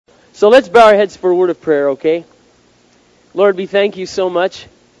So let's bow our heads for a word of prayer, okay? Lord, we thank you so much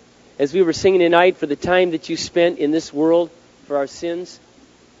as we were singing tonight for the time that you spent in this world for our sins.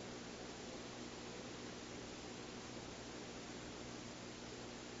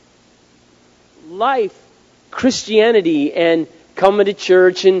 Life, Christianity, and coming to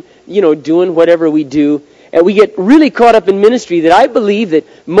church and, doing whatever we do. And we get really caught up in ministry that I believe that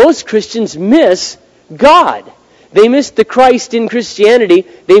most Christians miss God. They miss the Christ in Christianity.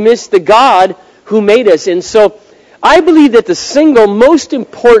 They miss the God who made us. And so I believe that the single most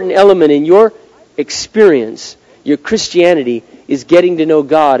important element in your experience, your Christianity, is getting to know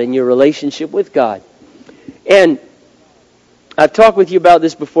God and your relationship with God. And I've talked with you about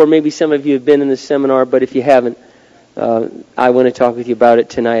this before. Maybe some of you have been in this seminar, but if you haven't, I want to talk with you about it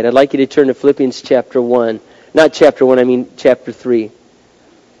tonight. I'd like you to turn to Philippians chapter 1. Not chapter 1, I mean chapter 3.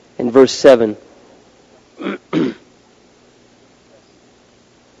 And verse 7.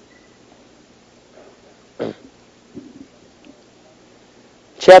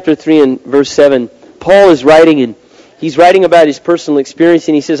 Chapter 3 and verse 7. Paul is writing, and he's writing about his personal experience,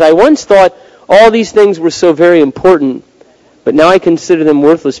 and he says, I once thought all these things were so very important, but now I consider them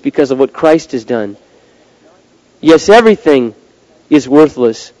worthless because of what Christ has done. Yes, everything is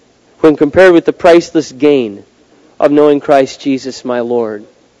worthless when compared with the priceless gain of knowing Christ Jesus my Lord.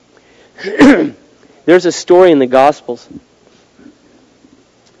 There's a story in the Gospels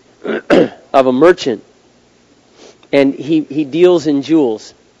of a merchant, and he deals in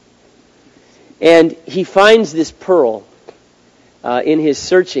jewels. And he finds this pearl in his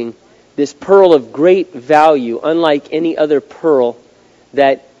searching, this pearl of great value, unlike any other pearl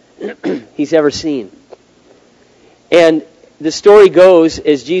that he's ever seen. And the story goes,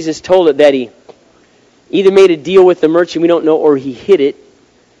 as Jesus told it, that he either made a deal with the merchant, we don't know, or he hid it.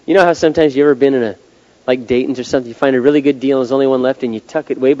 You know how sometimes you ever been in like Dayton's or something, you find a really good deal and there's only one left and you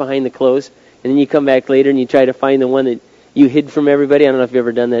tuck it way behind the clothes, and then you come back later and you try to find the one that you hid from everybody. I don't know if you've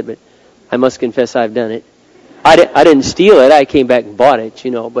ever done that, but I must confess I've done it. I didn't steal it. I came back and bought it,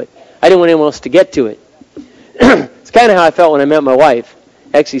 but I didn't want anyone else to get to it. It's kind of how I felt when I met my wife.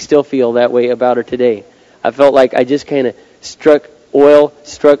 I actually still feel that way about her today. I felt like I just kind of struck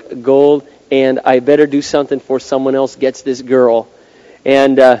gold, and I better do something before someone else gets this girl.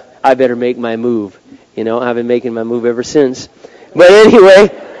 And I better make my move. I've been making my move ever since. But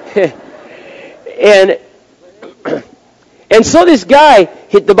anyway, and so this guy,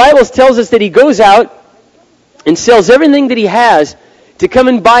 the Bible tells us that he goes out and sells everything that he has to come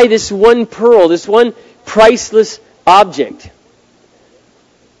and buy this one pearl, this one priceless object.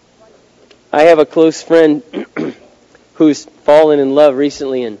 I have a close friend who's fallen in love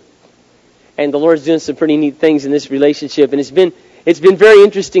recently, and the Lord's doing some pretty neat things in this relationship. And it's been very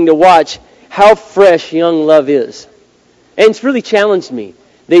interesting to watch how fresh young love is. And it's really challenged me.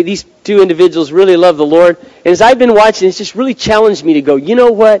 These two individuals really love the Lord. And as I've been watching, it's just really challenged me to go, you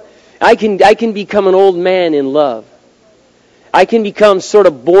know what? I can become an old man in love. I can become sort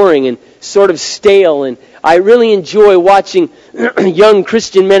of boring and sort of stale. And I really enjoy watching young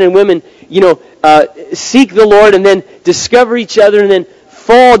Christian men and women, seek the Lord and then discover each other and then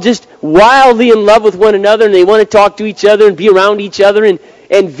fall just wildly in love with one another, and they want to talk to each other and be around each other and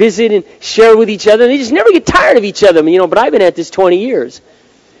visit and share with each other. And they just never get tired of each other. But I've been at this 20 years.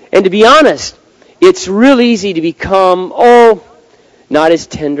 And to be honest, it's real easy to become, not as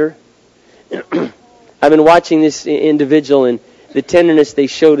tender. I've been watching this individual and the tenderness they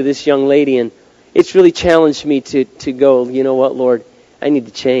show to this young lady, and it's really challenged me to go, you know what, Lord, I need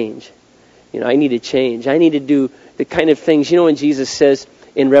to change. I need to change. I need to do the kind of things, when Jesus says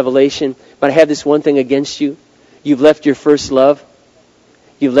in Revelation, but I have this one thing against you. You've left your first love.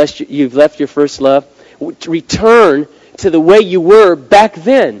 You've left your first love. Return to the way you were back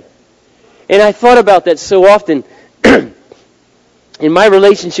then. And I thought about that so often in my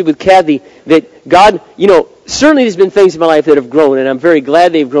relationship with Kathy, that God, certainly there's been things in my life that have grown, and I'm very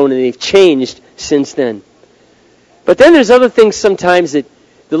glad they've grown and they've changed since then. But then there's other things sometimes that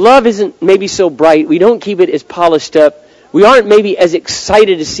the love isn't maybe so bright. We don't keep it as polished up. We aren't maybe as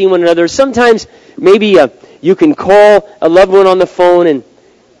excited to see one another. Sometimes maybe you can call a loved one on the phone and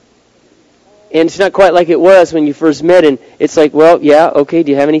it's not quite like it was when you first met, and it's like, well, yeah, okay,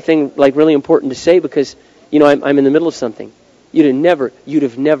 do you have anything like really important to say? Because, I'm in the middle of something. You'd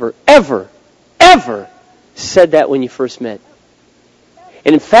have never, ever said that when you first met.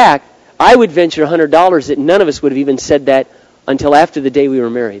 And in fact, I would venture $100 that none of us would have even said that until after the day we were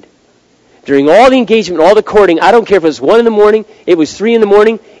married. During all the engagement, all the courting, I don't care if it was 1 in the morning, it was 3 in the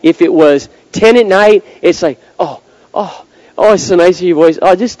morning, if it was 10 at night, it's like, oh, it's so nice to hear your voice.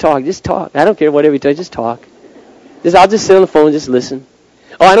 Oh, just talk. I don't care whatever you tell, just talk. I'll just sit on the phone and just listen.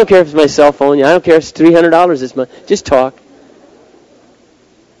 Oh, I don't care if it's my cell phone. I don't care if it's $300 this month. Just talk.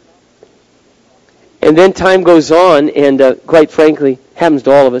 And then time goes on, and quite frankly, happens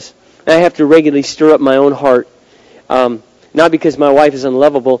to all of us. And I have to regularly stir up my own heart. Not because my wife is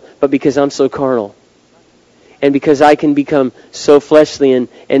unlovable, but because I'm so carnal. And because I can become so fleshly and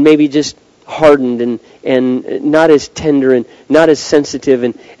maybe just hardened and not as tender and not as sensitive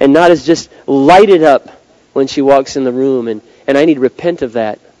and not as just lighted up when she walks in the room. And I need to repent of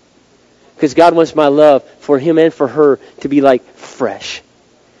that. Because God wants my love for Him and for her to be like fresh.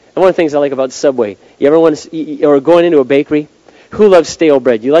 And one of the things I like about Subway, you ever want to, or going into a bakery, who loves stale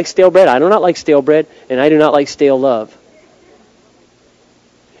bread? You like stale bread? I do not like stale bread, and I do not like stale love.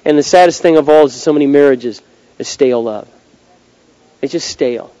 And the saddest thing of all is so many marriages is stale love. It's just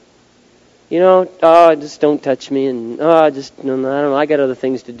stale. You know, just don't touch me, and no, I don't know, I got other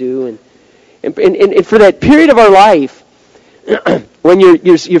things to do. And for that period of our life, when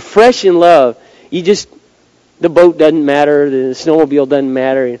you're fresh in love, the boat doesn't matter, the snowmobile doesn't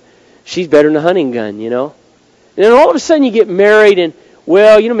matter. She's better than a hunting gun, you know. And then all of a sudden you get married, and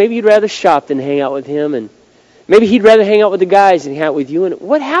maybe you'd rather shop than hang out with him, and maybe he'd rather hang out with the guys than hang out with you. And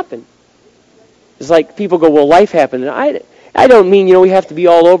what happened? It's like people go, well, life happened. And I don't mean, we have to be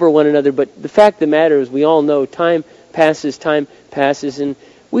all over one another, but the fact of the matter is we all know time passes, and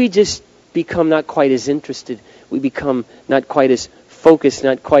we just become not quite as interested. We become not quite as focused,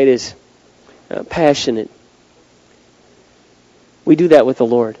 not quite as passionate. We do that with the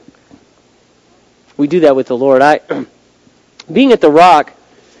Lord. We do that with the Lord. Being at the Rock,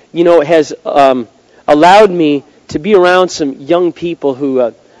 has allowed me to be around some young people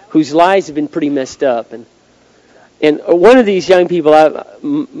whose lives have been pretty messed up. And one of these young people,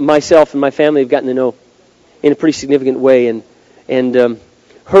 myself and my family have gotten to know in a pretty significant way. And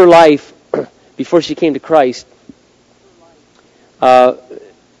her life, before she came to Christ,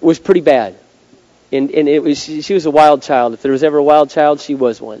 was pretty bad. And she was a wild child. If there was ever a wild child, she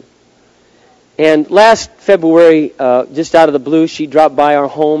was one. And last February, just out of the blue, she dropped by our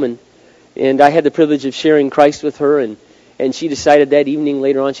home, and I had the privilege of sharing Christ with her, and she decided that evening,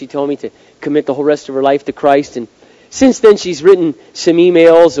 later on, she told me to commit the whole rest of her life to Christ. And since then, she's written some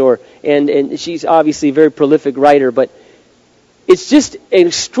emails, and she's obviously a very prolific writer, but it's just an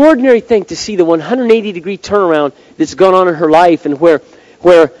extraordinary thing to see the 180-degree turnaround that's gone on in her life, and where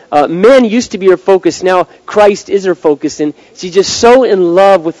men used to be her focus, now Christ is her focus, and she's just so in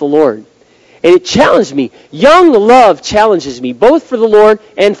love with the Lord. And it challenged me. Young love challenges me, both for the Lord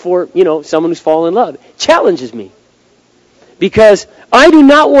and for, someone who's fallen in love. It challenges me. Because I do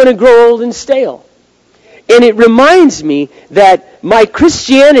not want to grow old and stale. And it reminds me that my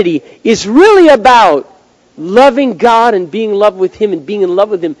Christianity is really about loving God and being in love with Him and being in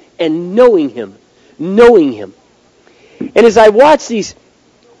love with Him and knowing Him. Knowing Him. And as I watch these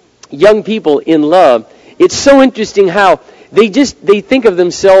young people in love, it's so interesting how they think of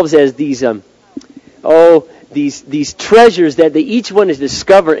themselves as these treasures that they each want to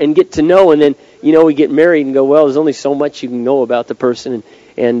discover and get to know, and then we get married and go, well, there's only so much you can know about the person,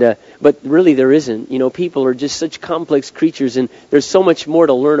 but really there isn't. People are just such complex creatures, and there's so much more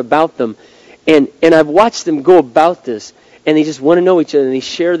to learn about them. And I've watched them go about this, and they just want to know each other, and they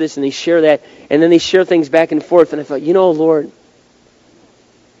share this and they share that, and then they share things back and forth. And I thought, Lord,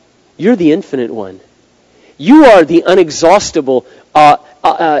 You're the infinite one. You are the unexhaustible,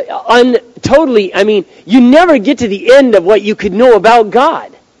 you never get to the end of what you could know about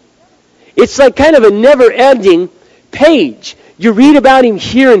God. It's like kind of a never-ending page. You read about Him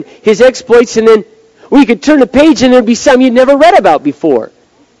here and His exploits, and then you could turn the page and there'd be something you'd never read about before.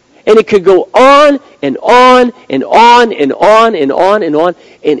 And it could go on and on and on and on and on and on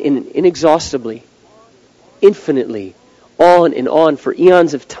and inexhaustibly, infinitely, on and on for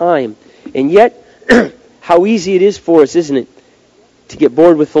eons of time. And yet, how easy it is for us, isn't it, to get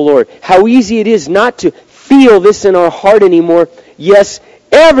bored with the Lord. How easy it is not to feel this in our heart anymore. Yes,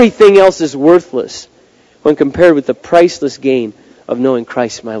 everything else is worthless when compared with the priceless gain of knowing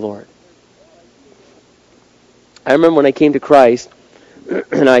Christ my Lord. I remember when I came to Christ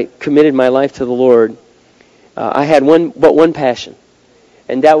and I committed my life to the Lord, I had one passion,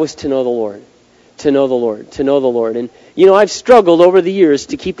 and that was to know the Lord. To know the Lord. To know the Lord. And, I've struggled over the years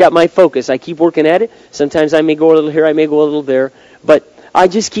to keep that my focus. I keep working at it. Sometimes I may go a little here, I may go a little there. But I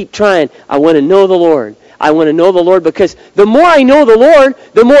just keep trying. I want to know the Lord. I want to know the Lord because the more I know the Lord,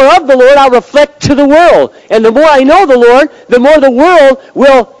 the more of the Lord I'll reflect to the world. And the more I know the Lord, the more the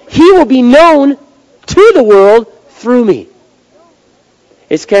world He will be known to the world through me.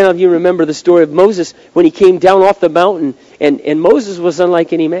 It's kind of, you remember the story of Moses when he came down off the mountain, and Moses was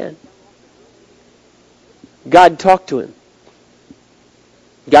unlike any man. God talked to him.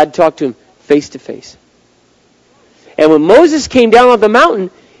 God talked to him face to face. And when Moses came down off the mountain,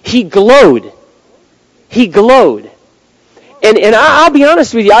 he glowed. He glowed. And I'll be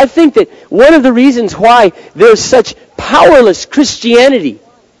honest with you, I think that one of the reasons why there's such powerless Christianity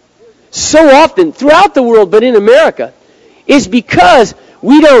so often throughout the world, but in America, is because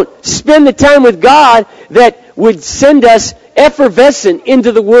we don't spend the time with God that would send us effervescent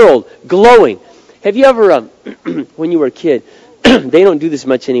into the world, glowing. Have you ever, when you were a kid, they don't do this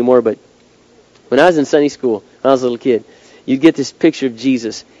much anymore, but when I was in Sunday school, when I was a little kid, you'd get this picture of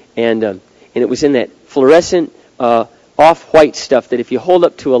Jesus, and it was in that fluorescent off-white stuff that if you hold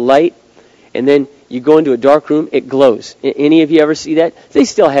up to a light and then you go into a dark room, it glows. Any of you ever see that? They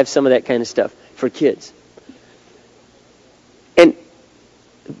still have some of that kind of stuff for kids. And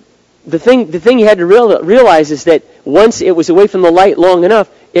the thing you had to realize is that once it was away from the light long enough,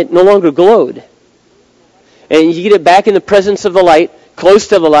 it no longer glowed. And you get it back in the presence of the light, close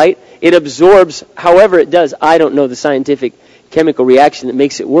to the light, it absorbs however it does. I don't know the scientific chemical reaction that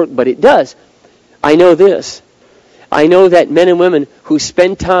makes it work, but it does. I know this. I know that men and women who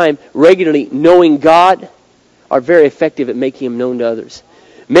spend time regularly knowing God are very effective at making Him known to others.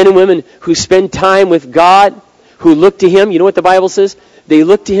 Men and women who spend time with God, who look to Him, you know what the Bible says? They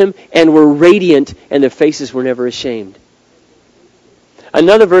looked to Him and were radiant, and their faces were never ashamed.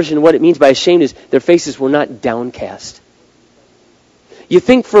 Another version of what it means by ashamed is their faces were not downcast. You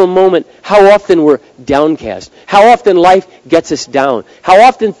think for a moment how often we're downcast, how often life gets us down, how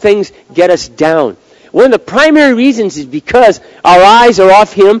often things get us down. One of the primary reasons is because our eyes are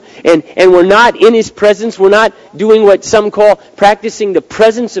off Him and we're not in His presence. We're not doing what some call practicing the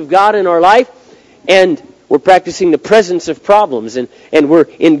presence of God in our life. And we're practicing the presence of problems. And we're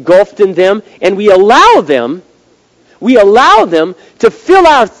engulfed in them. And we allow them to fill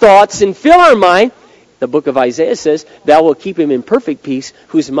our thoughts and fill our mind. The book of Isaiah says, Thou wilt keep him in perfect peace,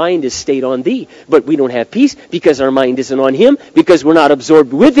 whose mind is stayed on Thee. But we don't have peace because our mind isn't on Him, because we're not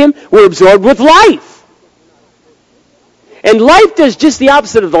absorbed with Him. We're absorbed with life. And life does just the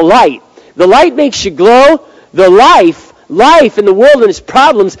opposite of the light. The light makes you glow. The life in the world and its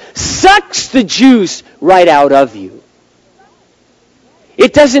problems sucks the juice right out of you.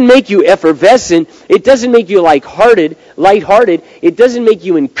 It doesn't make you effervescent. It doesn't make you lighthearted. It doesn't make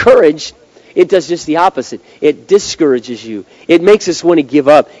you encouraged. It does just the opposite. It discourages you. It makes us want to give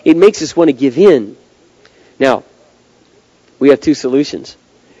up. It makes us want to give in. Now, we have two solutions.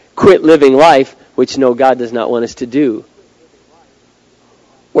 Quit living life, which no, God does not want us to do.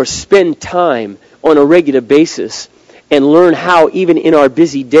 Or spend time on a regular basis and learn how, even in our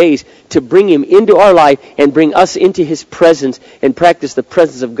busy days, to bring Him into our life and bring us into His presence and practice the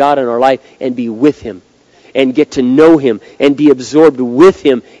presence of God in our life and be with Him and get to know Him and be absorbed with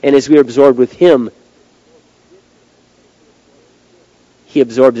Him. And as we are absorbed with Him, He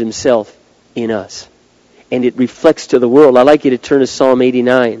absorbs Himself in us. And it reflects to the world. I'd like you to turn to Psalm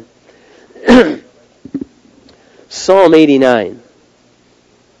 89. Psalm 89.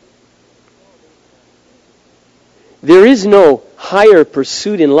 There is no higher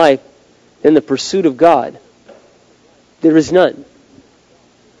pursuit in life than the pursuit of God. There is none.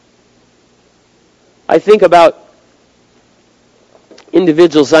 I think about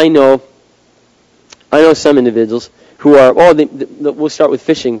individuals I know. I know some individuals who are, we'll start with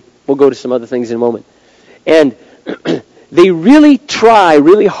fishing. We'll go to some other things in a moment. And they really try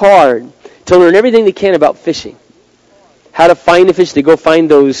really hard to learn everything they can about fishing. How to find the fish. They go find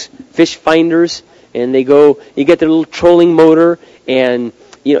those fish finders. And you get their little trolling motor, and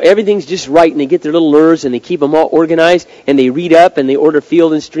everything's just right, and they get their little lures, and they keep them all organized, and they read up, and they order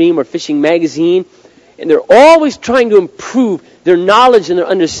Field and Stream or Fishing Magazine, and they're always trying to improve their knowledge and their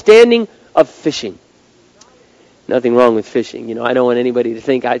understanding of fishing. Nothing wrong with fishing. I don't want anybody to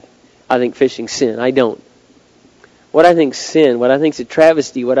think I think fishing's sin. I don't. What I think's sin, what I think's a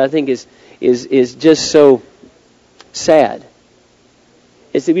travesty, what I think is just so sad,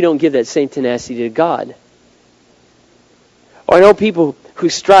 is that we don't give that same tenacity to God. Or I know people who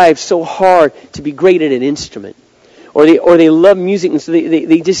strive so hard to be great at an instrument. Or they love music, and so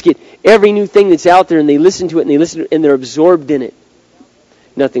they just get every new thing that's out there, and they listen to it, and they're absorbed in it.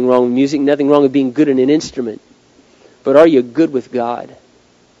 Nothing wrong with music, nothing wrong with being good at an instrument. But are you good with God?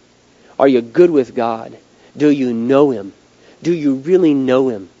 Are you good with God? Do you know Him? Do you really know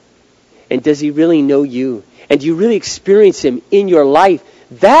Him? And does He really know you? And do you really experience Him in your life?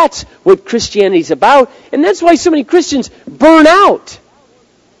 That's what Christianity is about. And that's why so many Christians burn out.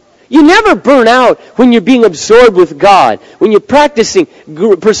 You never burn out when you're being absorbed with God. When you're practicing,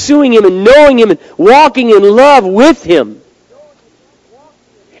 pursuing Him and knowing Him and walking in love with Him.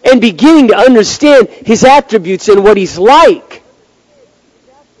 And beginning to understand His attributes and what He's like.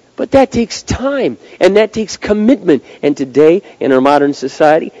 But that takes time, and that takes commitment. And today, in our modern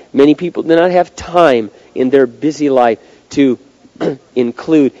society, many people do not have time in their busy life to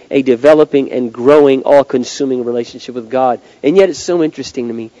include a developing and growing, all-consuming relationship with God. And yet it's so interesting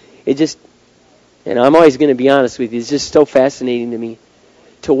to me. And I'm always going to be honest with you, it's just so fascinating to me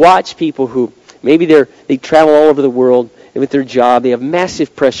to watch people who maybe they travel all over the world, and with their job, they have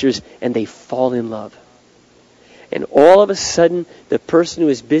massive pressures, and they fall in love. And all of a sudden, the person who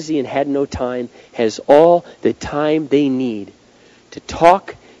is busy and had no time has all the time they need to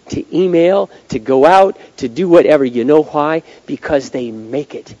talk, to email, to go out, to do whatever. You know why? Because they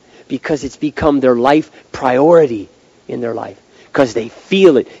make it. Because it's become their life priority in their life. Because they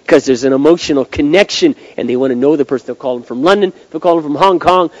feel it. Because there's an emotional connection, and they want to know the person. They'll call them from London. They'll call them from Hong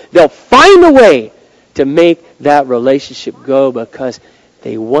Kong. They'll find a way to make that relationship go because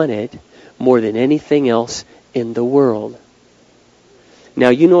they want it more than anything else in the world. Now,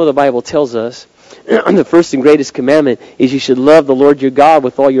 you know the Bible tells us the first and greatest commandment is you should love the Lord your God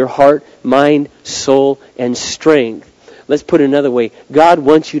with all your heart, mind, soul, and strength. Let's put it another way. God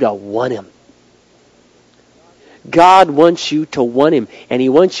wants you to want Him. God wants you to want Him. And He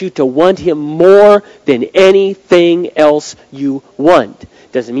wants you to want Him more than anything else you want.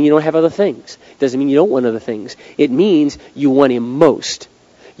 Doesn't mean you don't have other things. Doesn't mean you don't want other things. It means you want Him most.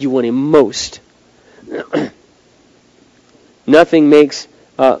 You want Him most. Nothing makes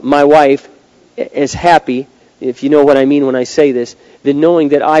my wife as happy, if you know what I mean when I say this, than knowing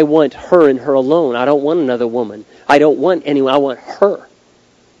that I want her and her alone. I don't want another woman. I don't want anyone. I want her.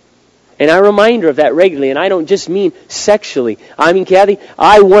 And I remind her of that regularly, and I don't just mean sexually. I mean, Kathy,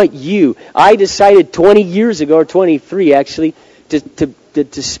 I want you. I decided 20 years ago, or 23 actually,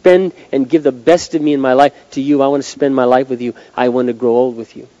 to spend and give the best of me in my life to you. I want to spend my life with you. I want to grow old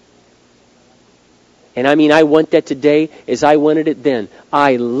with you. And I mean, I want that today as I wanted it then.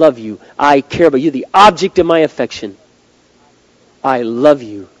 I love you. I care about you. The object of my affection. I love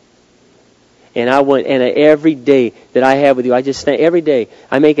you. And every day that I have with you, I just think every day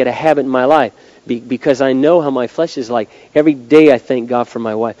I make it a habit in my life because I know how my flesh is like. Every day I thank God for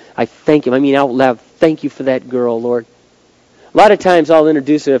my wife. I thank Him. I mean out loud, thank you for that girl, Lord. A lot of times I'll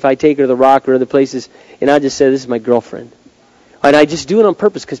introduce her if I take her to the Rock or other places, and I'll just say, this is my girlfriend. And I just do it on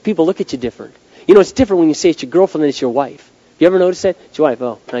purpose because people look at you different. You know, it's different when you say it's your girlfriend than it's your wife. You ever notice that? It's your wife.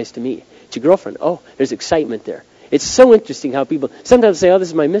 Oh, nice to meet you. It's your girlfriend. Oh, there's excitement there. It's so interesting how people sometimes say, oh, this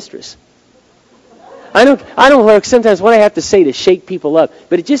is my mistress. I don't like sometimes what I have to say to shake people up,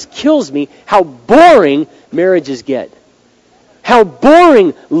 but it just kills me how boring marriages get. How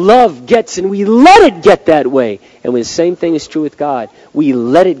boring love gets, and we let it get that way. And the same thing is true with God. We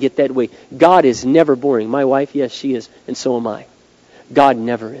let it get that way. God is never boring. My wife, yes, she is, and so am I. God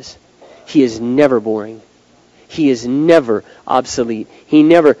never is. He is never boring. He is never obsolete. He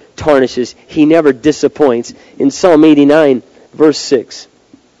never tarnishes. He never disappoints. In Psalm 89, verse 6,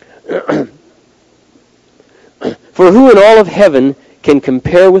 for who in all of heaven can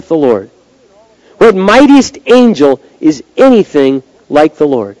compare with the Lord? What mightiest angel is anything like the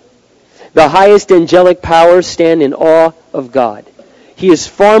Lord? The highest angelic powers stand in awe of God. He is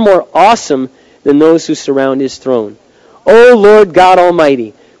far more awesome than those who surround His throne. O Lord God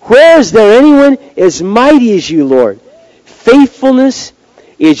Almighty, where is there anyone as mighty as you, Lord? Faithfulness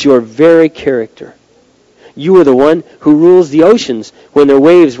is your very character. You are the one who rules the oceans. When their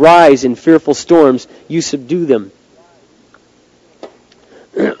waves rise in fearful storms, you subdue them.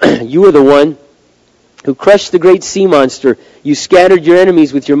 You are the one who crushed the great sea monster. You scattered your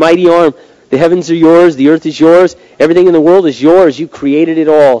enemies with your mighty arm. The heavens are yours. The earth is yours. Everything in the world is yours. You created it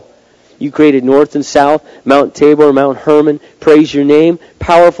all. You created north and south, Mount Tabor, Mount Hermon. Praise your name.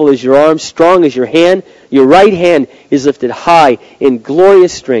 Powerful is your arm, strong is your hand. Your right hand is lifted high in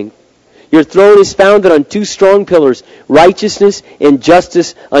glorious strength. Your throne is founded on two strong pillars. Righteousness and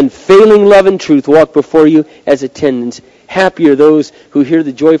justice, unfailing love and truth walk before you as attendants. Happy are those who hear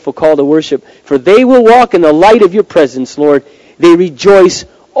the joyful call to worship, for they will walk in the light of your presence, Lord. They rejoice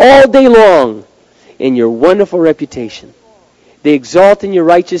all day long in your wonderful reputation. They exalt in your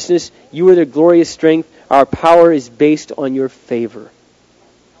righteousness. You are their glorious strength. Our power is based on your favor.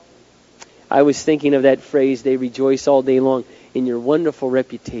 I was thinking of that phrase, they rejoice all day long in your wonderful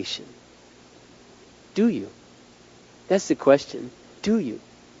reputation. Do you? That's the question. Do you?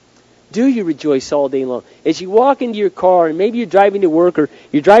 Do you rejoice all day long? As you walk into your car, and maybe you're driving to work, or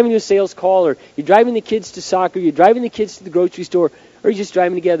you're driving to a sales call, or you're driving the kids to soccer, you're driving the kids to the grocery store, or you're just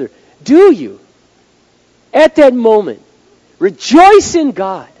driving together. Do you, at that moment, rejoice in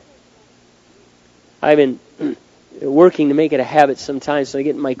God? I've been working to make it a habit sometimes, so I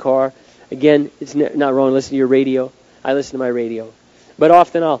get in my car. Again, it's not wrong to listen to your radio. I listen to my radio. But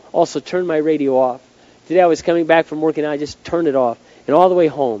often I'll also turn my radio off. Today I was coming back from work and I just turned it off. And all the way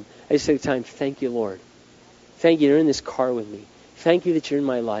home, I just took time, thank you, Lord. Thank you, you're in this car with me. Thank you that you're in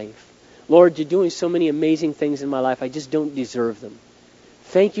my life. Lord, you're doing so many amazing things in my life. I just don't deserve them.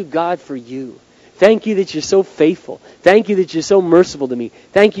 Thank you, God, for you. Thank you that you're so faithful. Thank you that you're so merciful to me.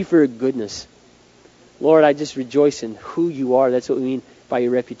 Thank you for your goodness. Lord, I just rejoice in who you are. That's what we mean by your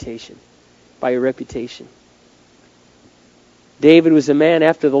reputation. By your reputation. David was a man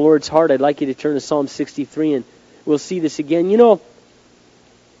after the Lord's heart. I'd like you to turn to Psalm 63 and we'll see this again. You know,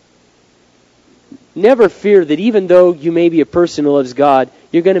 never fear that even though you may be a person who loves God,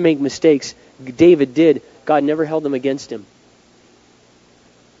 you're going to make mistakes. David did. God never held them against him.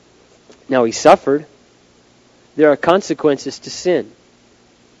 Now, he suffered. There are consequences to sin.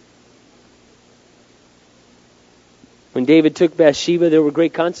 When David took Bathsheba, there were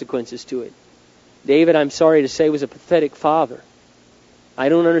great consequences to it. David, I'm sorry to say, was a pathetic father. I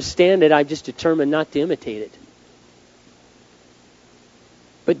don't understand it. I'm just determined not to imitate it.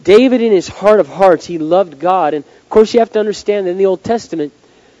 But David, in his heart of hearts, he loved God. And, of course, you have to understand that in the Old Testament,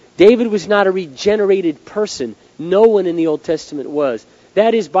 David was not a regenerated person. No one in the Old Testament was.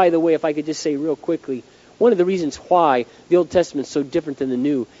 That is, by the way, if I could just say real quickly, one of the reasons why the Old Testament is so different than the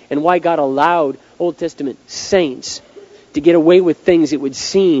New, and why God allowed Old Testament saints to get away with things it would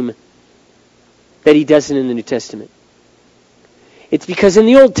seem that he doesn't in the New Testament. It's because in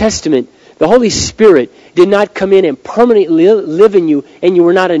the Old Testament, the Holy Spirit did not come in and permanently live in you, and you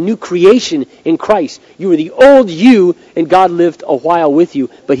were not a new creation in Christ. You were the old you, and God lived a while with you,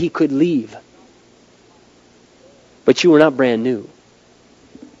 but he could leave. But you were not brand new.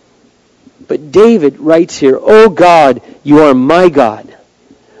 But David writes here, "O God, you are my God.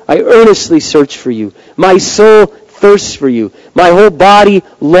 I earnestly search for you. My soul thirsts for you. My whole body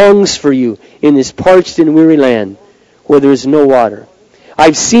longs for you in this parched and weary land where there is no water.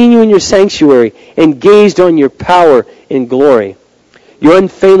 I've seen you in your sanctuary and gazed on your power and glory. Your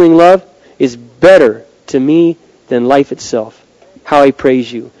unfailing love is better to me than life itself. How I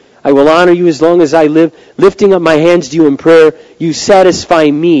praise you. I will honor you as long as I live, lifting up my hands to you in prayer. You satisfy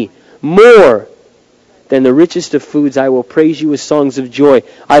me more than the richest of foods. I will praise you with songs of joy.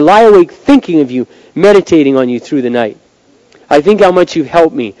 I lie awake thinking of you, meditating on you through the night. I think how much you've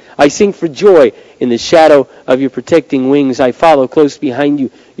helped me. I sing for joy in the shadow of your protecting wings. I follow close behind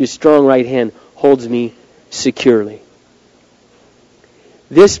you. Your strong right hand holds me securely."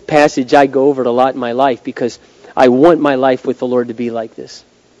 This passage I go over it a lot in my life because I want my life with the Lord to be like this.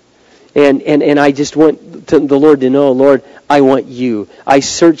 And I just want the Lord to know, Lord, I want you. I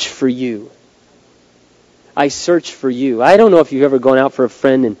search for you. I search for you. I don't know if you've ever gone out for a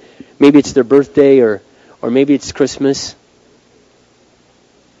friend and maybe it's their birthday or maybe it's Christmas.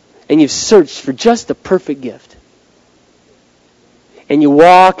 And you've searched for just the perfect gift. And you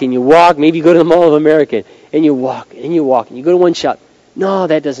walk, maybe you go to the Mall of America, and you walk, and you go to one shop. No,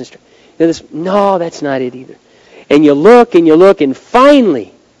 that doesn't strike. No, that's not it either. And you look, and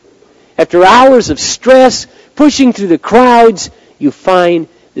finally, after hours of stress, pushing through the crowds, you find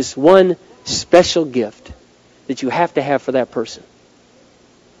this one special gift that you have to have for that person.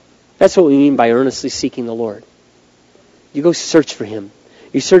 That's what we mean by earnestly seeking the Lord. You go search for Him.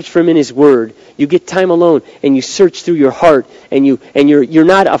 You search for Him in His Word. You get time alone and you search through your heart and you're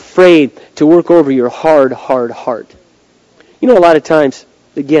not afraid to work over your hard heart. You know, a lot of times,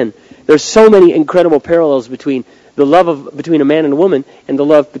 again, there's so many incredible parallels between the love between a man and a woman and the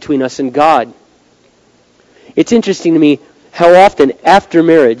love between us and God. It's interesting to me how often after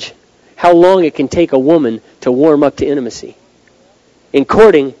marriage, how long it can take a woman to warm up to intimacy. In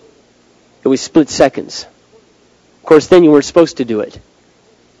courting, it was split seconds. Of course, then you weren't supposed to do it.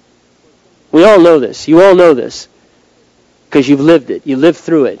 We all know this. You all know this. Because you've lived it. You lived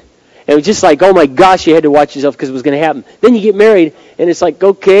through it. And it was just like, oh my gosh, you had to watch yourself because it was going to happen. Then you get married, and it's like,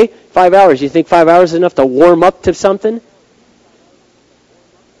 okay, 5 hours. You think 5 hours is enough to warm up to something?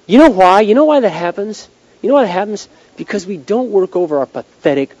 You know why? You know why that happens? You know why that happens? Because we don't work over our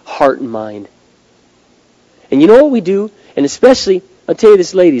pathetic heart and mind. And you know what we do? And especially, I'll tell you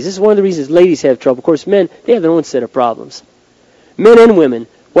this, ladies. This is one of the reasons ladies have trouble. Of course, men, they have their own set of problems. Men and women,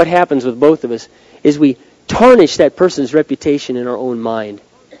 what happens with both of us is we tarnish that person's reputation in our own mind.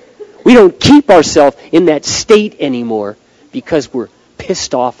 We don't keep ourselves in that state anymore because we're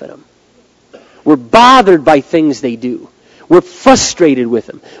pissed off at them. We're bothered by things they do. We're frustrated with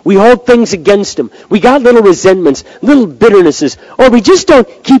them. We hold things against them. We got little resentments, little bitternesses, or we just don't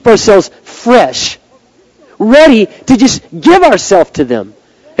keep ourselves fresh, ready to just give ourselves to them.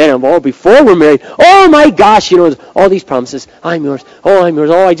 And before we're married, oh my gosh, all these promises, I'm yours, oh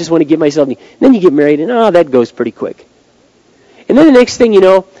I just want to give myself to you. Then you get married and that goes pretty quick. And then the next thing you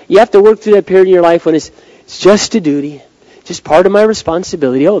know, you have to work through that period in your life when it's just a duty, just part of my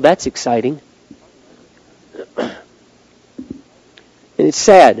responsibility. Oh, that's exciting. And it's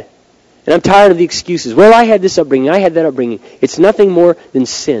sad. And I'm tired of the excuses. Well, I had this upbringing, I had that upbringing. It's nothing more than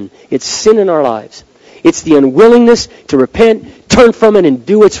sin. It's sin in our lives. It's the unwillingness to repent, turn from it, and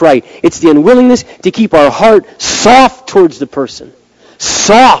do what's right. It's the unwillingness to keep our heart soft towards the person.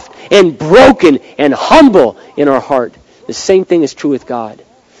 Soft and broken and humble in our heart. The same thing is true with God.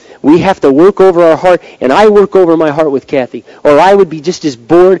 We have to work over our heart, and I work over my heart with Kathy, or I would be just as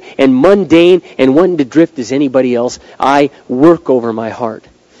bored and mundane and wanting to drift as anybody else. I work over my heart.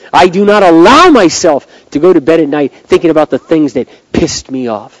 I do not allow myself to go to bed at night thinking about the things that pissed me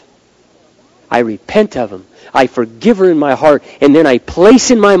off. I repent of them. I forgive her in my heart, and then I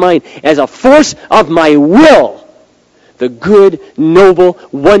place in my mind as a force of my will the good, noble,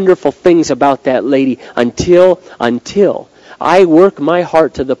 wonderful things about that lady until I work my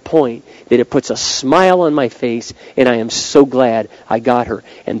heart to the point that it puts a smile on my face, and I am so glad I got her.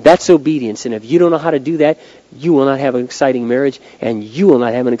 And that's obedience. And if you don't know how to do that, you will not have an exciting marriage, and you will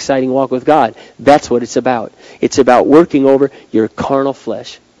not have an exciting walk with God. That's what it's about. It's about working over your carnal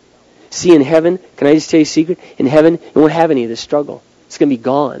flesh. See, in heaven, can I just tell you a secret? In heaven, you won't have any of this struggle. It's going to be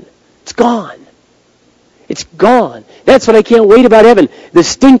gone. It's gone. It's gone. That's what I can't wait about heaven. The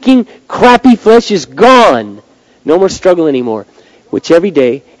stinking, crappy flesh is gone. No more struggle anymore. Which every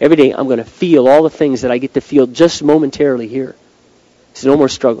day, I'm going to feel all the things that I get to feel just momentarily here. There's no more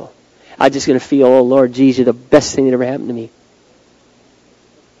struggle. I'm just going to feel, oh, Lord Jesus, you're the best thing that ever happened to me.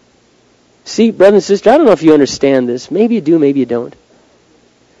 See, brother and sister, I don't know if you understand this. Maybe you do, maybe you don't.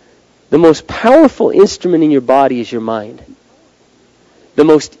 The most powerful instrument in your body is your mind. The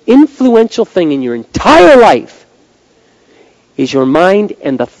most influential thing in your entire life is your mind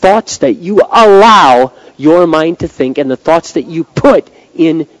and the thoughts that you allow your mind to think and the thoughts that you put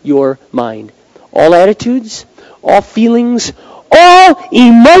in your mind. All attitudes, all feelings, all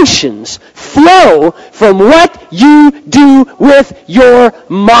emotions flow from what you do with your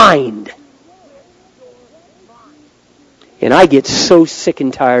mind. And I get so sick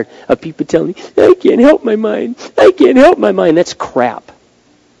and tired of people telling me, I can't help my mind. I can't help my mind. That's crap.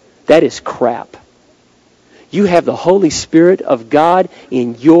 That is crap. You have the Holy Spirit of God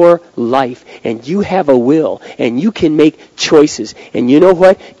in your life, and you have a will, and you can make choices. And you know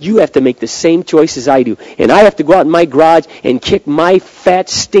what? You have to make the same choices I do. And I have to go out in my garage and kick my fat,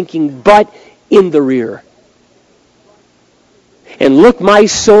 stinking butt in the rear. And look my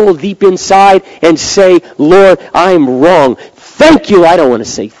soul deep inside and say, Lord, I'm wrong. Thank you. I don't want to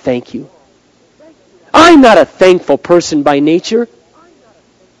say thank you. I'm not a thankful person by nature.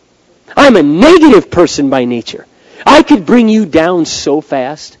 I'm a negative person by nature. I could bring you down so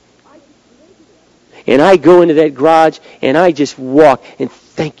fast. And I go into that garage and I just walk and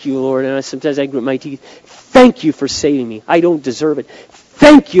thank you, Lord. And sometimes I grit my teeth. Thank you for saving me. I don't deserve it.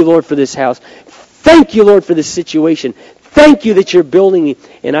 Thank you, Lord, for this house. Thank you, Lord, for this situation. Thank you that you're building me.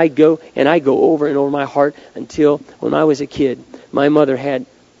 And I go over and over my heart until when I was a kid, my mother had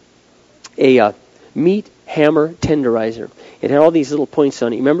a meat hammer tenderizer. It had all these little points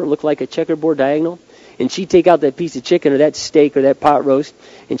on it. Remember, it looked like a checkerboard diagonal? And she'd take out that piece of chicken or that steak or that pot roast,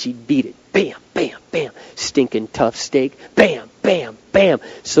 and she'd beat it. Bam, bam, bam. Stinking tough steak. Bam, bam, bam.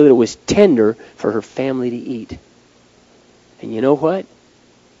 So that it was tender for her family to eat. And you know what?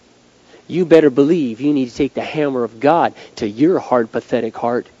 You better believe you need to take the hammer of God to your hard, pathetic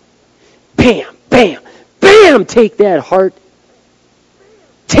heart. Bam, bam, bam, take that heart.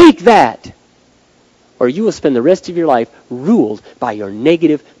 Take that. Or you will spend the rest of your life ruled by your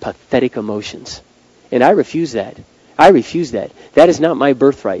negative, pathetic emotions. And I refuse that. I refuse that. That is not my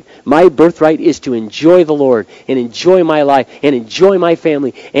birthright. My birthright is to enjoy the Lord and enjoy my life and enjoy my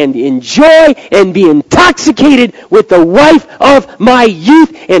family and enjoy and be intoxicated with the wife of my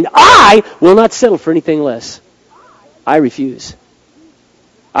youth. And I will not settle for anything less. I refuse.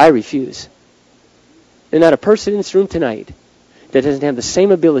 I refuse. There's not a person in this room tonight that doesn't have the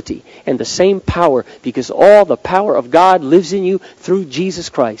same ability and the same power, because all the power of God lives in you through Jesus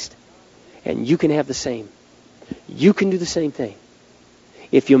Christ. And you can have the same. You can do the same thing.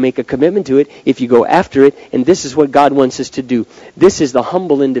 If you make a commitment to it, if you go after it, and this is what God wants us to do. This is the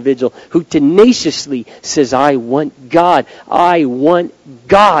humble individual who tenaciously says, I want God. I want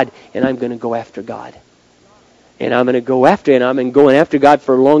God. And I'm going to go after God. And I'm going to go after it. And I've been going after God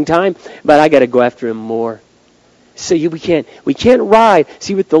for a long time, but I got to go after Him more. So we can't ride.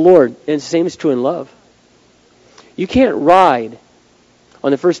 See, with the Lord, and the same is true in love. You can't ride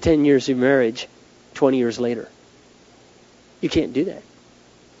on the first 10 years of marriage 20 years later. You can't do that.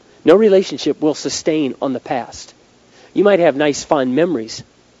 No relationship will sustain on the past. You might have nice, fond memories.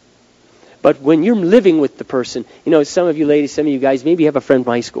 But when you're living with the person, some of you ladies, some of you guys, maybe you have a friend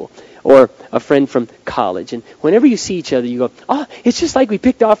from high school or a friend from college. And whenever you see each other, you go, oh, it's just like we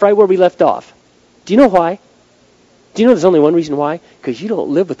picked off right where we left off. Do you know why? Do you know there's only one reason why? Because you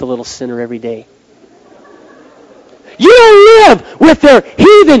don't live with the little sinner every day. You don't live with their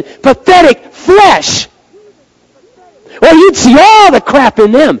heathen, pathetic flesh. Well, you'd see all the crap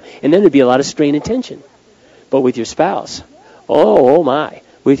in them. And then there'd be a lot of strain and tension. But with your spouse, oh my,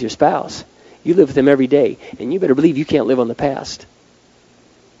 with your spouse, you live with them every day. And you better believe you can't live on the past.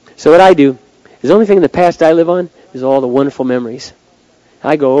 So what I do is the only thing in the past I live on is all the wonderful memories.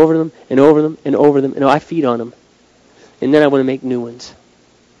 I go over them and over them and over them, and I feed on them. And then I want to make new ones.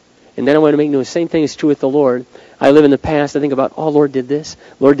 And then I want to make new ones. Same thing is true with the Lord. I live in the past. I think about, oh, Lord did this.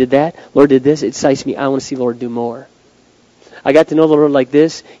 Lord did that. Lord did this. It excites me. I want to see Lord do more. I got to know the Lord like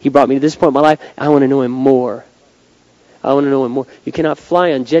this. He brought me to this point in my life. I want to know Him more. I want to know Him more. You cannot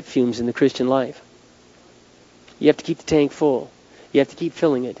fly on jet fumes in the Christian life. You have to keep the tank full. You have to keep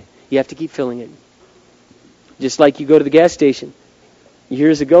filling it. You have to keep filling it. Just like you go to the gas station.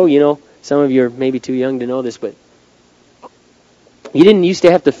 Years ago, some of you are maybe too young to know this, but you didn't used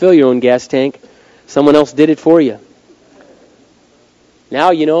to have to fill your own gas tank. Someone else did it for you.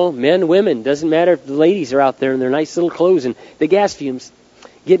 Now, men, women, doesn't matter if the ladies are out there in their nice little clothes and the gas fumes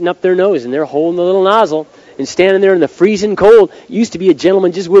getting up their nose and they're holding the little nozzle and standing there in the freezing cold. Used to be a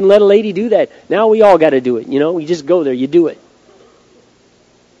gentleman just wouldn't let a lady do that. Now we all got to do it. You just go there, you do it.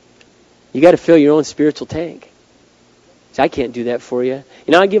 You got to fill your own spiritual tank. I can't do that for you.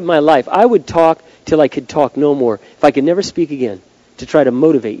 I give my life. I would talk till I could talk no more. If I could never speak again, to try to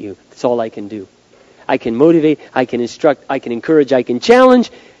motivate you, that's all I can do. I can motivate, I can instruct, I can encourage, I can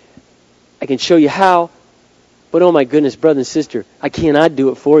challenge, I can show you how. But oh my goodness, brother and sister, I cannot do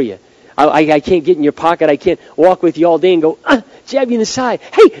it for you. I can't get in your pocket. I can't walk with you all day and go, jab you in the side.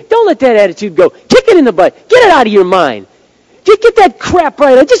 Hey, don't let that attitude go. Kick it in the butt. Get it out of your mind. Get that crap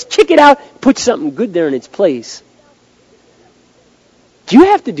right. Just kick it out. Put something good there in its place. You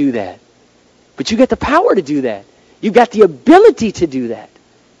have to do that. But you got the power to do that. You've got the ability to do that.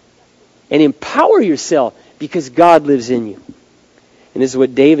 And empower yourself because God lives in you. And this is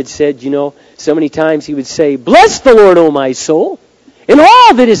what David said, so many times he would say, bless the Lord, O my soul, and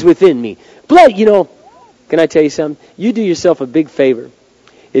all that is within me. Can I tell you something? You do yourself a big favor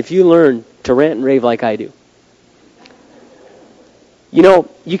if you learn to rant and rave like I do.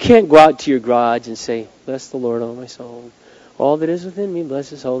 You can't go out to your garage and say, bless the Lord, O my soul. All that is within me, bless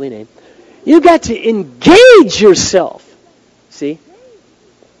His holy name. You've got to engage yourself. See?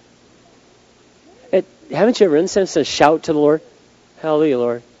 Haven't you ever, in a sense, to shout to the Lord? Hallelujah,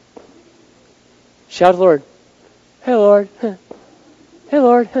 Lord. Shout to the Lord. Hey, Lord. Hey,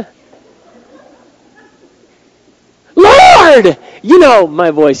 Lord. Lord!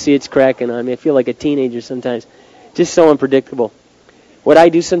 My voice, see, it's cracking on me. I feel like a teenager sometimes. Just so unpredictable. What I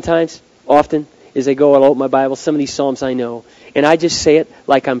do sometimes, often, is I go and open my Bible, some of these Psalms I know, and I just say it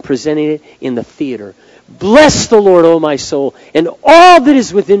like I'm presenting it in the theater. Bless the Lord, O my soul, and all that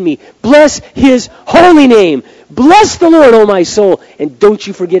is within me. Bless His holy name. Bless the Lord, O my soul. And don't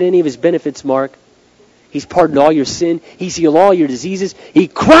you forget any of His benefits, Mark. He's pardoned all your sin. He's healed all your diseases. He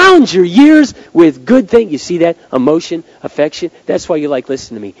crowns your years with good things. You see that? Emotion, affection. That's why you like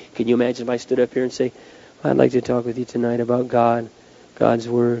listening to me. Can you imagine if I stood up here and say, I'd like to talk with you tonight about God, God's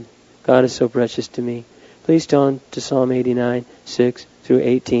Word. God is so precious to me. Please turn to Psalm 89, 6 through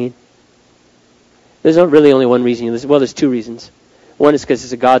 18. There's not really only one reason you listen. Well, there's two reasons. One is because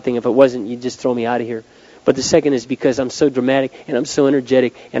it's a God thing. If it wasn't, you'd just throw me out of here. But the second is because I'm so dramatic and I'm so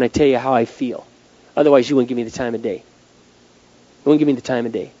energetic and I tell you how I feel. Otherwise, you wouldn't give me the time of day. You wouldn't give me the time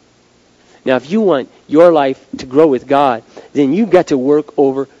of day. Now, if you want your life to grow with God, then you've got to work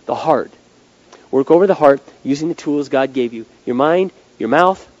over the heart. Work over the heart using the tools God gave you. Your mind, your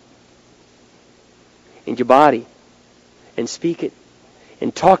mouth, and your body. And speak it.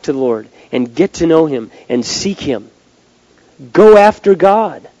 And talk to the Lord. And get to know Him. And seek Him. Go after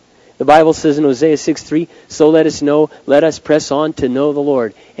God. The Bible says in Hosea 6:3, so let us press on to know the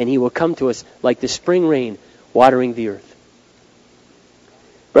Lord, and He will come to us like the spring rain, watering the earth.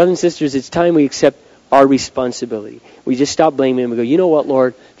 Brothers and sisters, it's time we accept our responsibility. We just stop blaming Him and go, you know what,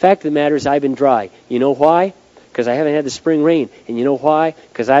 Lord? Fact of the matter is I've been dry. You know why? Because I haven't had the spring rain. And you know why?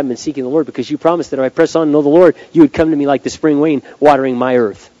 Because I haven't been seeking the Lord. Because you promised that if I press on to know the Lord, you would come to me like the spring rain, watering my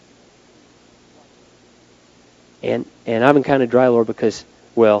earth. And I've been kind of dry, Lord, because,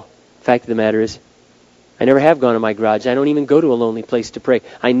 well, fact of the matter is, I never have gone to my garage. I don't even go to a lonely place to pray.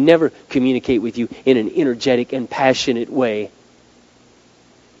 I never communicate with you in an energetic and passionate way.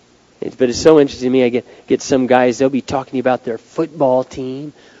 But it's so interesting to me. I get some guys, they'll be talking about their football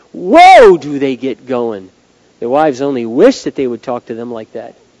team. Whoa, do they get going. Their wives only wish that they would talk to them like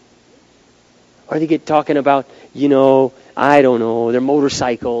that. Or they get talking about, I don't know, their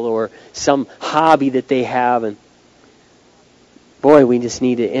motorcycle or some hobby that they have. And boy, we just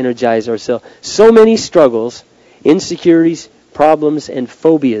need to energize ourselves. So many struggles, insecurities, problems, and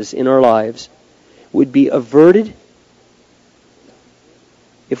phobias in our lives would be averted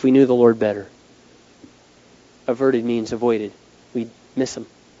if we knew the Lord better. Averted means avoided. We'd miss Him.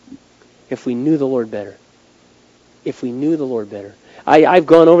 If we knew the Lord better. If we knew the Lord better. I've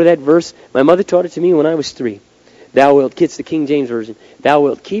gone over that verse. My mother taught it to me when I was 3. Thou wilt, it's the King James Version. Thou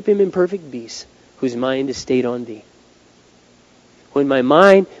wilt keep him in perfect peace, whose mind is stayed on thee.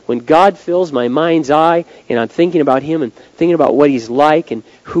 When God fills my mind's eye, and I'm thinking about Him and thinking about what He's like and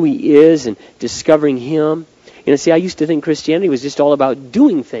who He is and discovering Him. See, I used to think Christianity was just all about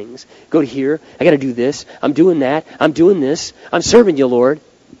doing things. Go to here, I got to do this, I'm doing that, I'm doing this, I'm serving you, Lord.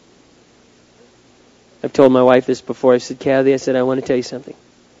 I've told my wife this before. I said, Kathy, I want to tell you something.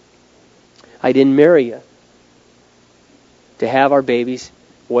 I didn't marry you to have our babies,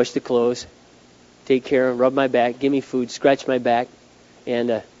 wash the clothes, take care of them, rub my back, give me food, scratch my back,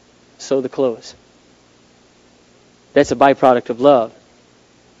 and sew the clothes. That's a byproduct of love.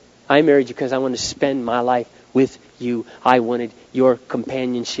 I married you because I wanted to spend my life with you. I wanted your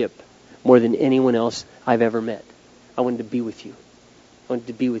companionship more than anyone else I've ever met. I wanted to be with you. I wanted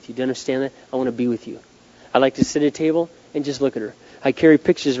to be with you. Do you understand that? I want to be with you. I like to sit at a table and just look at her. I carry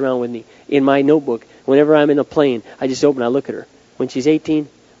pictures around with me in my notebook. Whenever I'm in a plane, I just open, I look at her. When she's 18,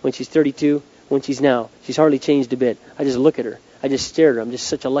 when she's 32, when she's now. She's hardly changed a bit. I just look at her. I just stare at her. I'm just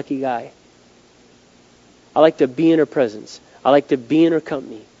such a lucky guy. I like to be in her presence. I like to be in her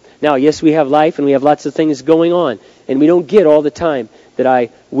company. Now, yes, we have life and we have lots of things going on. And we don't get all the time that I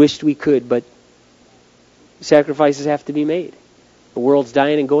wished we could. But sacrifices have to be made. The world's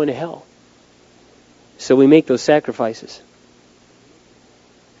dying and going to hell. So we make those sacrifices.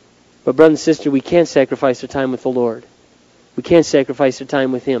 But brother and sister, we can't sacrifice our time with the Lord. We can't sacrifice our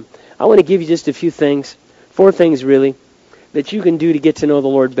time with Him. I want to give you just a few things, 4 things really, that you can do to get to know the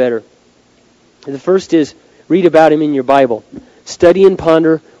Lord better. And the first is read about Him in your Bible. Study and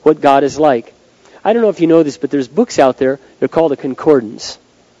ponder what God is like. I don't know if you know this, but there's books out there. They're called a concordance.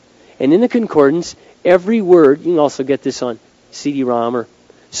 And in the concordance, every word, you can also get this on CD-ROM or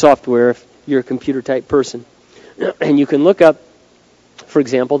software if you're a computer type person. And you can look up, for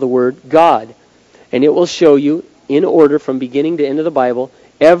example, the word God. And it will show you in order from beginning to end of the Bible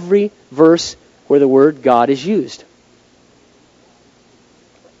every verse where the word God is used.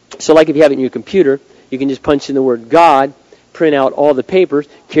 So like if you have it in your computer, you can just punch in the word God, print out all the papers,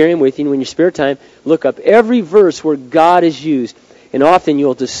 carry them with you, and when you spare time, look up every verse where God is used. And often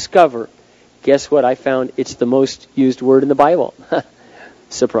you'll discover, guess what? I found it's the most used word in the Bible.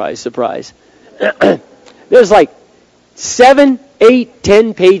 Surprise, surprise. There's like 7, 8,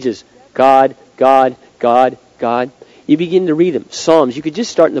 10 pages. God, God, God, God. You begin to read them. Psalms. You could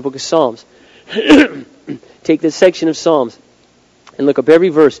just start in the book of Psalms. Take this section of Psalms and look up every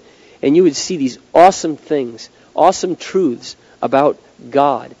verse, and you would see these awesome things, awesome truths about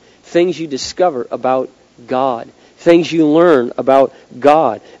God, things you discover about God, things you learn about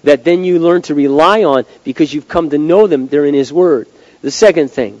God, that then you learn to rely on because you've come to know them. They're in His Word. The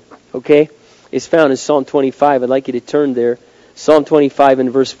second thing, okay, is found in Psalm 25. I'd like you to turn there. Psalm 25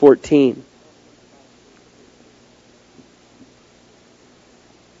 and verse 14.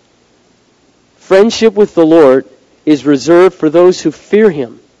 Friendship with the Lord is reserved for those who fear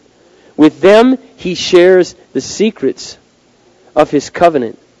Him. With them He shares the secrets of His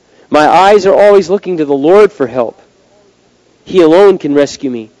covenant. My eyes are always looking to the Lord for help. He alone can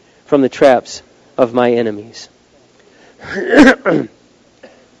rescue me from the traps of my enemies. And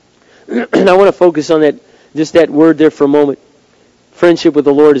I want to focus on that, just that word there for a moment. Friendship with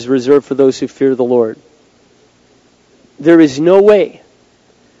the Lord is reserved for those who fear the Lord. There is no way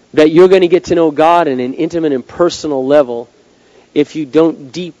that you're going to get to know God in an intimate and personal level if you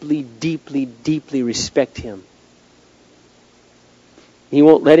don't deeply, deeply, deeply respect Him. He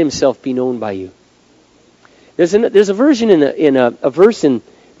won't let Himself be known by you. There's a version in a verse in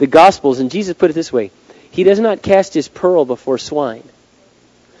the Gospels, and Jesus put it this way: He does not cast His pearl before swine.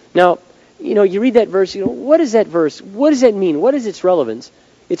 Now, you read that verse, what is that verse? What does that mean? What is its relevance?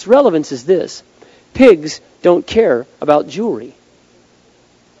 Its relevance is this: pigs don't care about jewelry.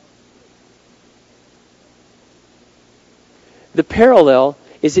 The parallel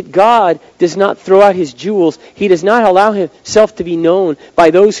is that God does not throw out His jewels. He does not allow Himself to be known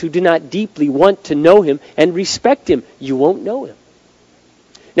by those who do not deeply want to know Him and respect Him. You won't know Him.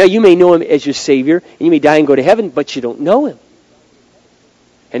 Now, you may know Him as your Savior, and you may die and go to heaven, but you don't know Him.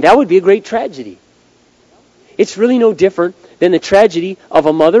 And that would be a great tragedy. It's really no different than the tragedy of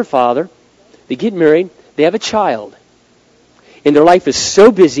a mother, father. They get married, they have a child. And their life is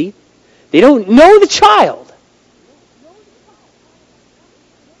so busy, they don't know the child.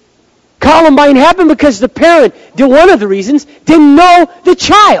 Columbine happened because the parent, one of the reasons, didn't know the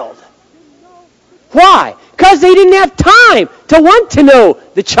child. Why? Because they didn't have time to want to know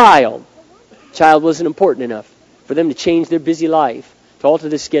the child. The child wasn't important enough for them to change their busy life, to alter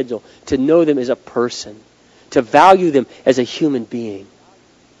the schedule, to know them as a person, to value them as a human being.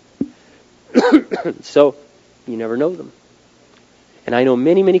 So, you never know them. And I know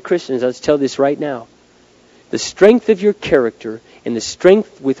many, many Christians, I'll tell this right now, the strength of your character and the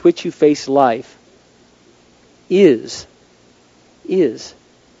strength with which you face life is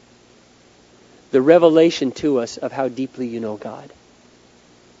the revelation to us of how deeply you know God.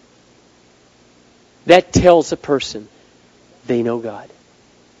 That tells a person they know God.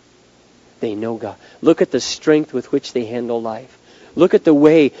 They know God. Look at the strength with which they handle life. Look at the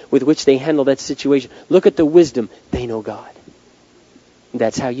way with which they handle that situation. Look at the wisdom. They know God.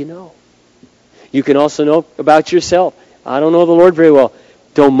 That's how you know. You can also know about yourself. I don't know the Lord very well.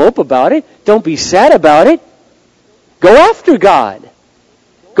 Don't mope about it. Don't be sad about it. Go after God.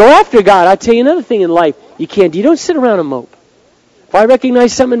 Go after God. I'll tell you another thing in life. You don't sit around and mope. If I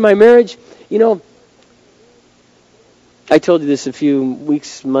recognize something in my marriage, I told you this a few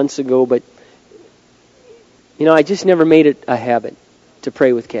months ago, but I just never made it a habit to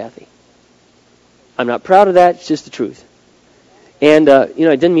pray with Kathy. I'm not proud of that. It's just the truth. And, it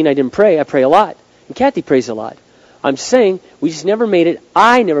didn't mean I didn't pray. I pray a lot. And Kathy prays a lot. I'm saying I never made it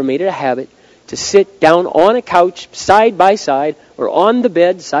a habit to sit down on a couch side by side or on the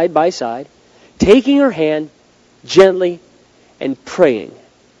bed side by side, taking her hand gently and praying.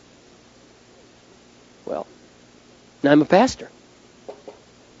 Well, now I'm a pastor.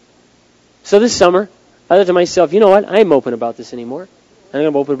 So this summer, I thought to myself, you know what? I ain't moping about this anymore. I'm not going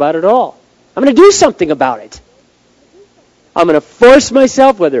to mope about it at all. I'm going to do something about it. I'm going to force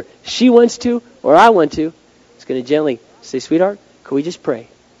myself, whether she wants to or I want to. It's going to gently say, sweetheart, could we just pray?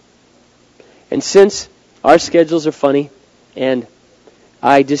 And since our schedules are funny, and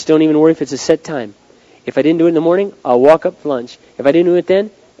I just don't even worry if it's a set time. If I didn't do it in the morning, I'll walk up for lunch. If I didn't do it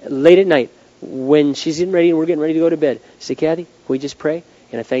then, late at night, when she's getting ready and we're getting ready to go to bed, say, Kathy, can we just pray?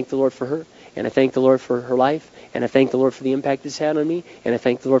 And I thank the Lord for her. And I thank the Lord for her life. And I thank the Lord for the impact it's had on me. And I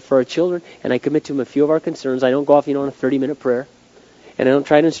thank the Lord for our children. And I commit to Him a few of our concerns. I don't go off, on a 30-minute prayer. And I don't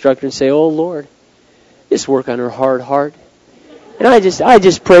try to instruct her and say, oh, Lord, just work on her hard heart. And I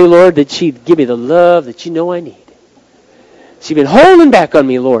just pray, Lord, that she'd give me the love that you know I need. She's been holding back on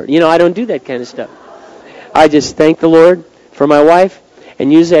me, Lord. I don't do that kind of stuff. I just thank the Lord for my wife.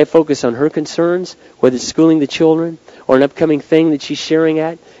 And usually I focus on her concerns, whether it's schooling the children or an upcoming thing that she's sharing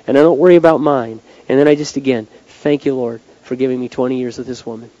at. And I don't worry about mine. And then I just, again, thank you, Lord, for giving me 20 years with this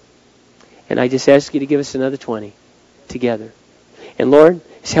woman. And I just ask you to give us another 20 together. And Lord,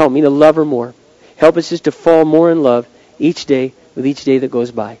 just help me to love her more. Help us just to fall more in love each day with each day that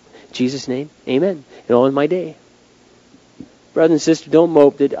goes by. In Jesus' name, amen. And all in my day. Brother and sister, don't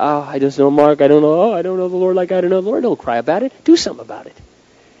mope that, I just know Mark, I don't know the Lord like I don't know the Lord. Don't cry about it. Do something about it.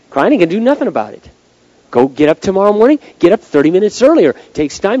 Crying ain't going to do nothing about it. Go get up tomorrow morning. Get up 30 minutes earlier. It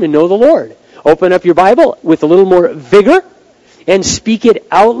takes time to know the Lord. Open up your Bible with a little more vigor and speak it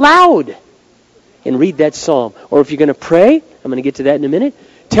out loud. And read that psalm. Or if you're going to pray, I'm going to get to that in a minute,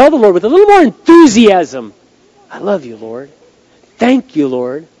 tell the Lord with a little more enthusiasm, I love you, Lord. Thank you,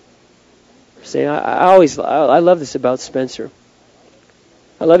 Lord. Say, I love this about Spencer.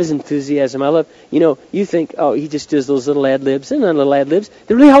 I love his enthusiasm. I love, you think, he just does those little ad-libs. They're not little ad-libs.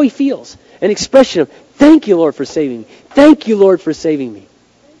 They're really how he feels. An expression of, thank you, Lord, for saving me. Thank you, Lord, for saving me.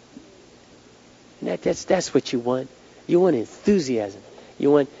 And that's what you want. You want enthusiasm. You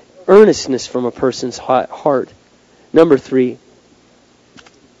want earnestness from a person's heart. Number 3,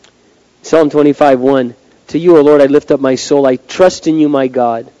 Psalm 25:1. To you, O Lord, I lift up my soul. I trust in you, my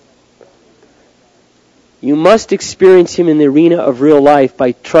God. You must experience Him in the arena of real life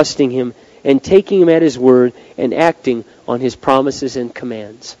by trusting Him and taking Him at His word and acting on His promises and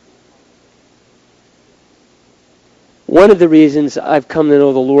commands. One of the reasons I've come to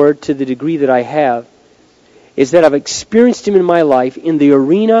know the Lord to the degree that I have is that I've experienced Him in my life in the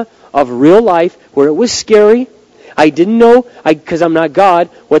arena of real life where it was scary. I didn't know, because I'm not God,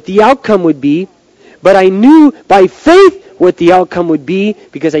 what the outcome would be. But I knew by faith what the outcome would be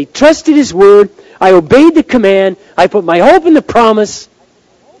because I trusted His word. I obeyed the command. I put my hope in the promise.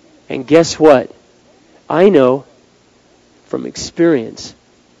 And guess what? I know from experience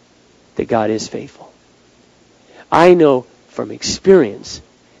that God is faithful. I know from experience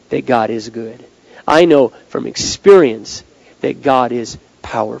that God is good. I know from experience that God is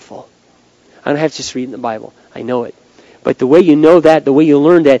powerful. I don't have to just read in the Bible. I know it. But the way you know that, the way you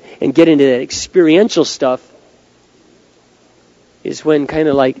learn that and get into that experiential stuff is when, kind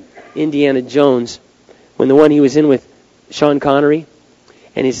of like Indiana Jones, when the one he was in with Sean Connery,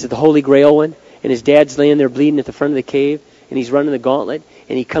 and he's the Holy Grail one, and his dad's laying there bleeding at the front of the cave, and he's running the gauntlet,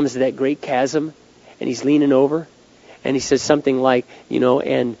 and he comes to that great chasm, and he's leaning over, and he says something like,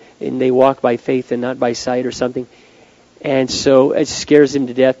 and they walk by faith and not by sight or something. And so it scares him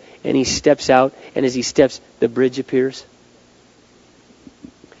to death, and he steps out, and as he steps, the bridge appears.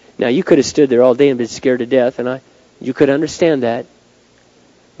 Now, you could have stood there all day and been scared to death, and you could understand that.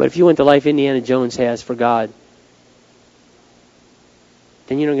 But if you want the life Indiana Jones has for God,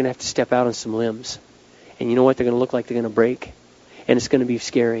 then you're going to have to step out on some limbs. And you know what they're going to look like? They're going to break. And it's going to be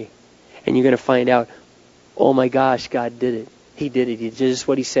scary. And you're going to find out, oh my gosh, God did it. He did it. He did just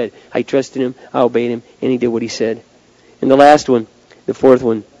what He said. I trusted Him, I obeyed Him, and He did what He said. And the last one, the fourth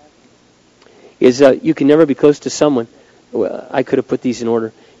one, is you can never be close to someone. Well, I could have put these in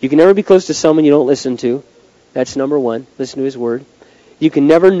order. You can never be close to someone you don't listen to. That's number one. Listen to His Word. You can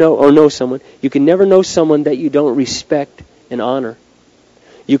never know someone. You can never know someone that you don't respect and honor.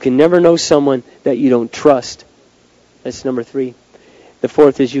 You can never know someone that you don't trust. That's number three. The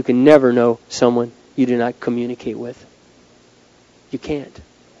fourth is you can never know someone you do not communicate with. You can't.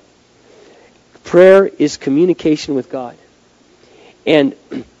 Prayer is communication with God. And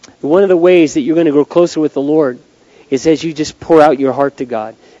one of the ways that you're going to grow closer with the Lord is as you just pour out your heart to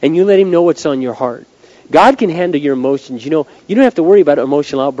God. And you let Him know what's on your heart. God can handle your emotions. You don't have to worry about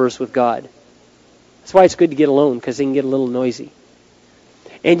emotional outbursts with God. That's why it's good to get alone, because they can get a little noisy.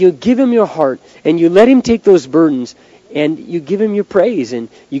 And you give Him your heart, and you let Him take those burdens, and you give Him your praise, and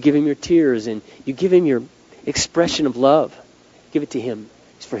you give Him your tears, and you give Him your expression of love. Give it to Him.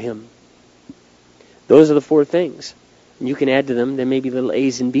 It's for Him. Those are the four things. And you can add to them. There may be little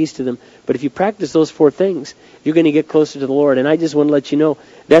A's and B's to them. But if you practice those four things, you're going to get closer to the Lord. And I just want to let you know,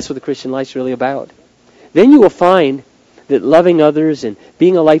 that's what the Christian life's really about. Then you will find that loving others and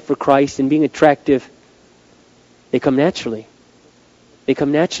being a light for Christ and being attractive, they come naturally. They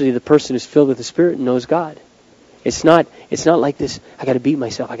come naturally to the person who's filled with the Spirit and knows God. It's not like this, I got to beat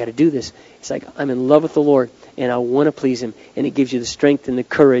myself, I got to do this. It's like, I'm in love with the Lord and I want to please Him. And it gives you the strength and the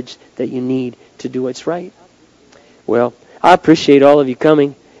courage that you need to do what's right. Well, I appreciate all of you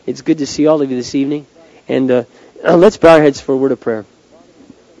coming. It's good to see all of you this evening. And let's bow our heads for a word of prayer.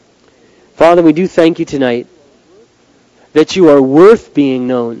 Father, we do thank You tonight that You are worth being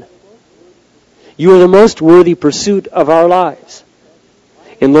known. You are the most worthy pursuit of our lives.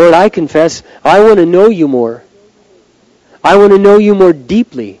 And Lord, I confess, I want to know You more. I want to know You more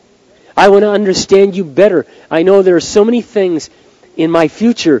deeply. I want to understand You better. I know there are so many things in my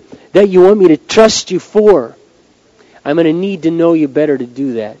future that You want me to trust You for. I'm going to need to know You better to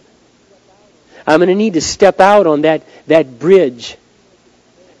do that. I'm going to need to step out on that bridge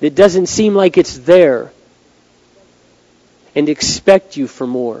that doesn't seem like it's there and expect You for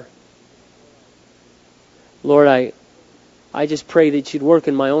more. Lord, I just pray that You'd work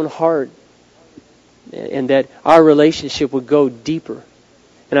in my own heart and that our relationship would go deeper.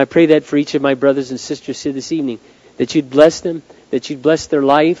 And I pray that for each of my brothers and sisters here this evening, that You'd bless them, that You'd bless their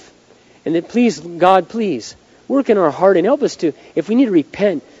life, and that please, God, please, work in our heart and help us to, if we need to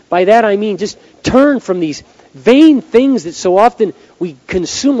repent, by that I mean just turn from these vain things that so often we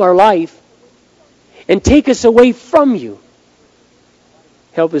consume our life and take us away from You.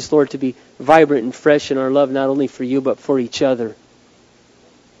 Help us, Lord, to be vibrant and fresh in our love, not only for You, but for each other.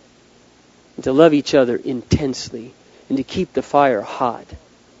 And to love each other intensely, and to keep the fire hot.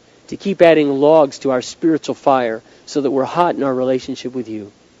 To keep adding logs to our spiritual fire so that we're hot in our relationship with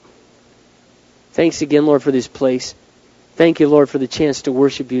You. Thanks again, Lord, for this place. Thank You, Lord, for the chance to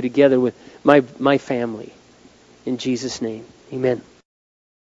worship You together with my family. In Jesus' name, amen.